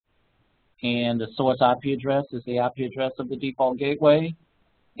and the source IP address is the IP address of the default gateway,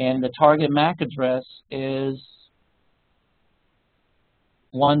 and the target MAC address is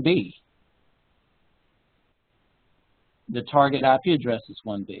 1B. The target IP address is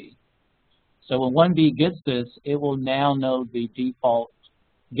 1B. So when 1B gets this, it will now know the default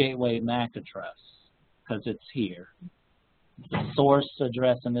gateway MAC address because it's here. The source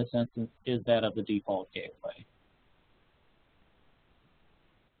address in this instance is that of the default gateway.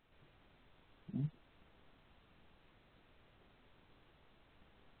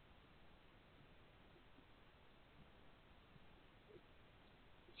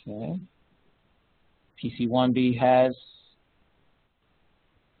 Okay. PC1B has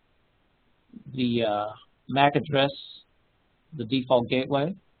the MAC address, the default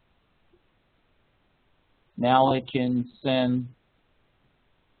gateway. Now it can send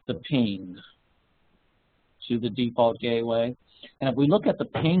the ping to the default gateway. And if we look at the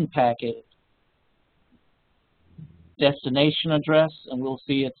ping packet destination address, and we'll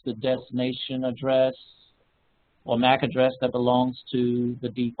see it's the destination address or MAC address that belongs to the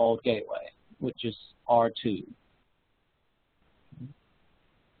default gateway, which is R2.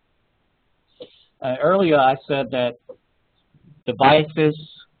 Earlier I said that devices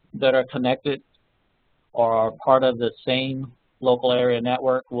that are connected or are part of the same local area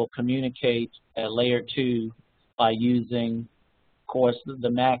network will communicate at layer 2 by using, of course, the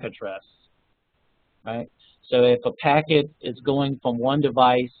MAC address, right? So if a packet is going from one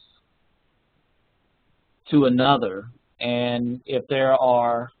device to another, and if there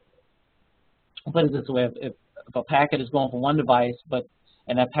are, I'll put it this way, if a packet is going from one device,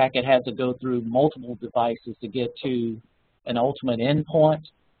 and that packet has to go through multiple devices to get to an ultimate endpoint,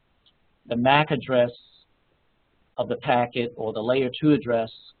 the MAC address of the packet or the layer 2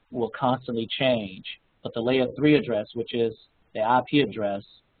 address will constantly change, but the layer 3 address, which is the IP address,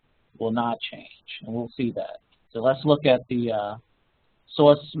 will not change, and we'll see that. So let's look at the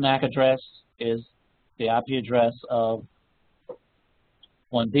source MAC address is the IP address of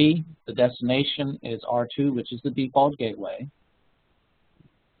 1B. The destination is R2, which is the default gateway.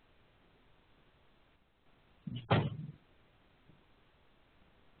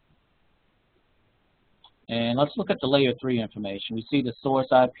 And let's look at the layer 3 information. We see the source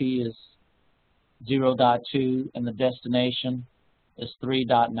IP is 0.2 and the destination is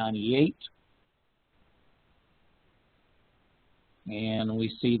 3.98. And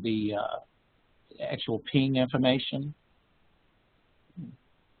we see the actual ping information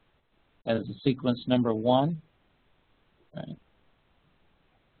as the sequence number 1. Right.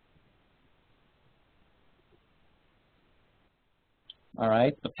 All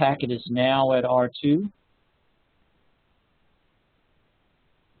right, the packet is now at R2.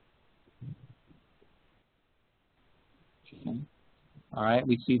 Okay. All right,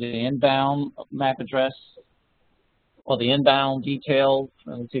 we see the inbound MAC address, or the inbound detail,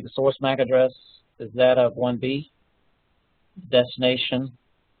 and we see the source MAC address is that of 1B. Destination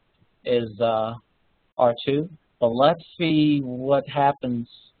is R2. But let's see what happens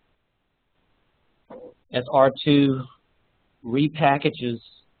as R2 repackages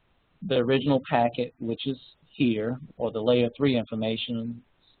the original packet, which is here, or the layer 3 information,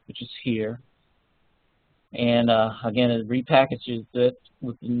 which is here. And again, it repackages it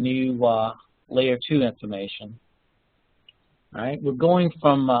with the new layer 2 information. All right, we're going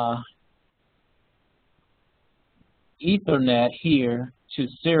from Ethernet here to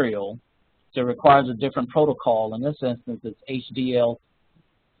serial, so it requires a different protocol. In this instance, it's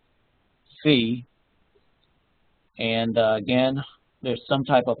HDLC. And again, there's some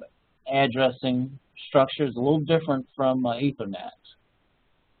type of addressing structure. It's a little different from Ethernet.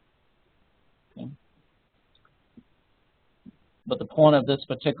 Okay. But the point of this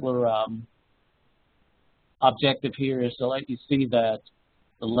particular objective here is to let you see that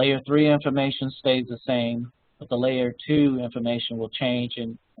the layer 3 information stays the same, but the layer 2 information will change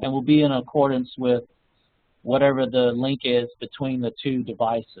and will be in accordance with whatever the link is between the two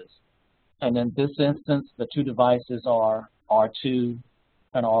devices. And in this instance, the two devices are R2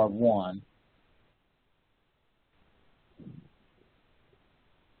 and R1.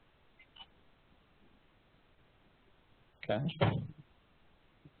 Okay.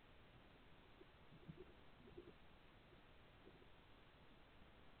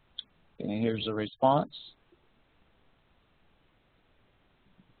 And here's the response.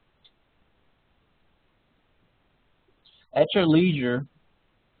 At your leisure,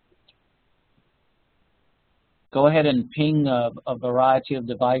 go ahead and ping a variety of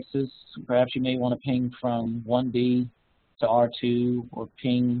devices. Perhaps you may want to ping from 1B to R2, or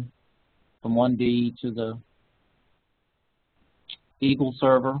ping from 1B to the Eagle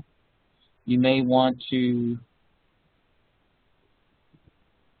server. you may want to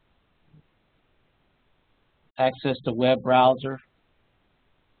access the web browser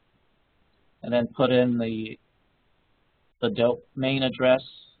and then put in the domain address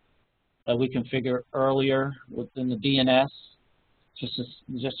that we configured earlier within the DNS,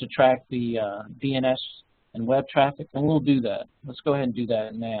 just to track the DNS and web traffic, and we'll do that. Let's go ahead and do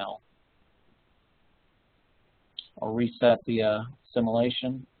that now. I'll reset the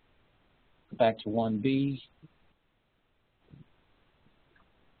simulation, go back to 1B.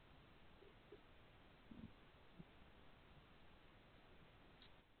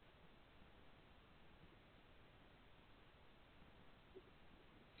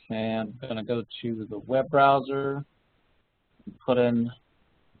 And I'm going to go to the web browser and put in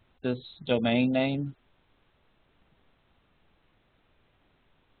this domain name,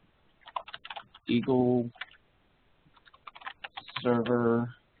 Eagle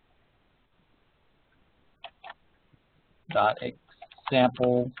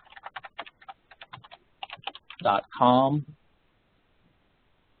server.example.com.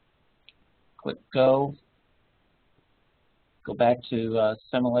 Click go. Go back to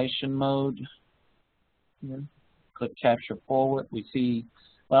simulation mode. Here. Click capture forward. We see,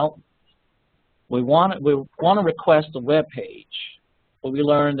 well, we want to request a web page. But we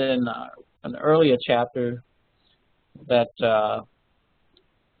learned in an earlier chapter that the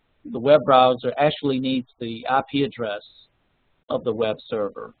web browser actually needs the IP address of the web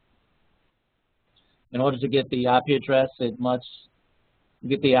server. In order to get the IP address, it must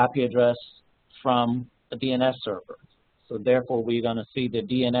get the IP address from a DNS server. So therefore, we're going to see the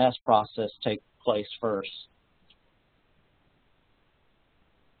DNS process take place first.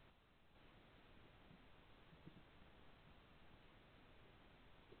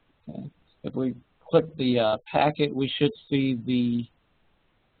 Okay. If we click the packet, we should see the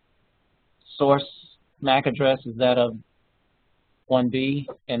source MAC address is that of 1B,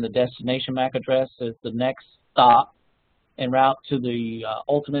 and the destination MAC address is the next stop en route to the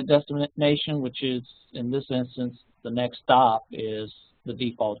ultimate destination, which is, in this instance, the next stop is the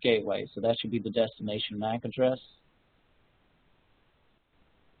default gateway. So that should be the destination MAC address.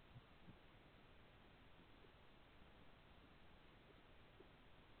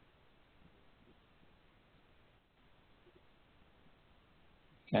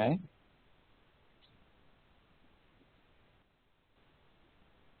 Okay.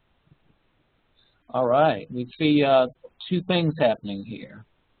 All right. We see two things happening here.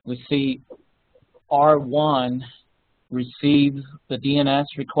 We see R1 receives the DNS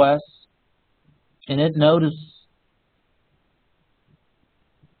request, and it notices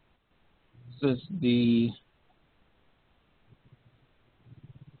the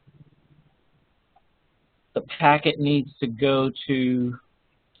packet needs to go to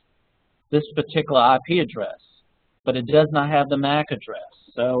this particular IP address, but it does not have the MAC address,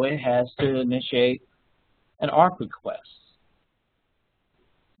 so it has to initiate an ARP request.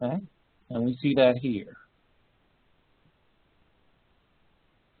 Okay, and we see that here.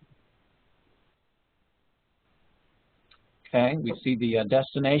 Okay, we see the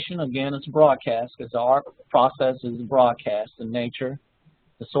destination. Again, it's broadcast because the ARP process is broadcast in nature.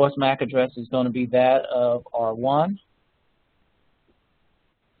 The source MAC address is going to be that of R1.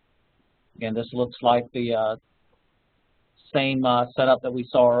 Again, this looks like the same setup that we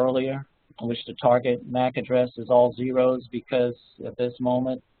saw earlier, in which the target MAC address is all zeros because at this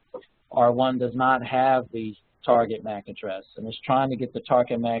moment, R1 does not have the target MAC address, and it's trying to get the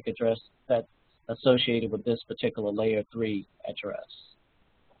target MAC address that's associated with this particular layer 3 address.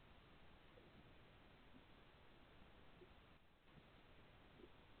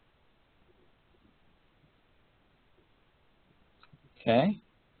 Okay.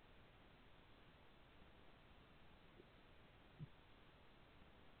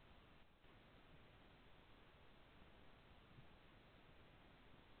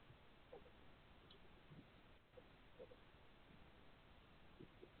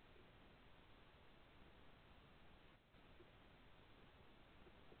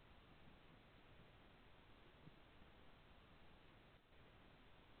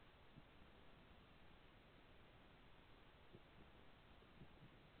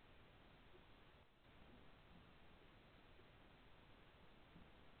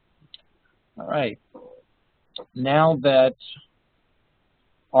 All right. Now that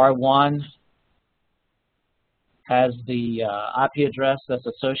R1 has the IP address that's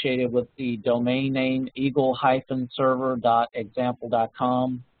associated with the domain name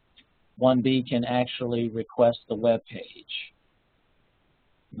eagle-server.example.com, 1B can actually request the web page.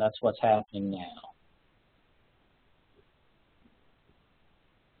 And that's what's happening now.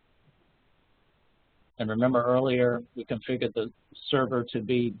 And remember earlier we configured the server to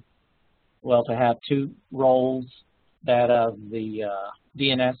be, well, to have two roles, that of the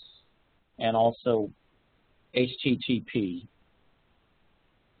DNS and also HTTP.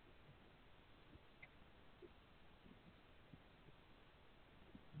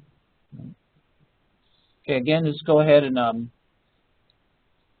 Okay, again, just go ahead and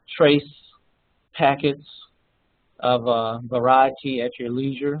trace packets of a variety at your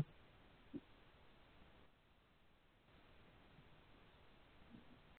leisure.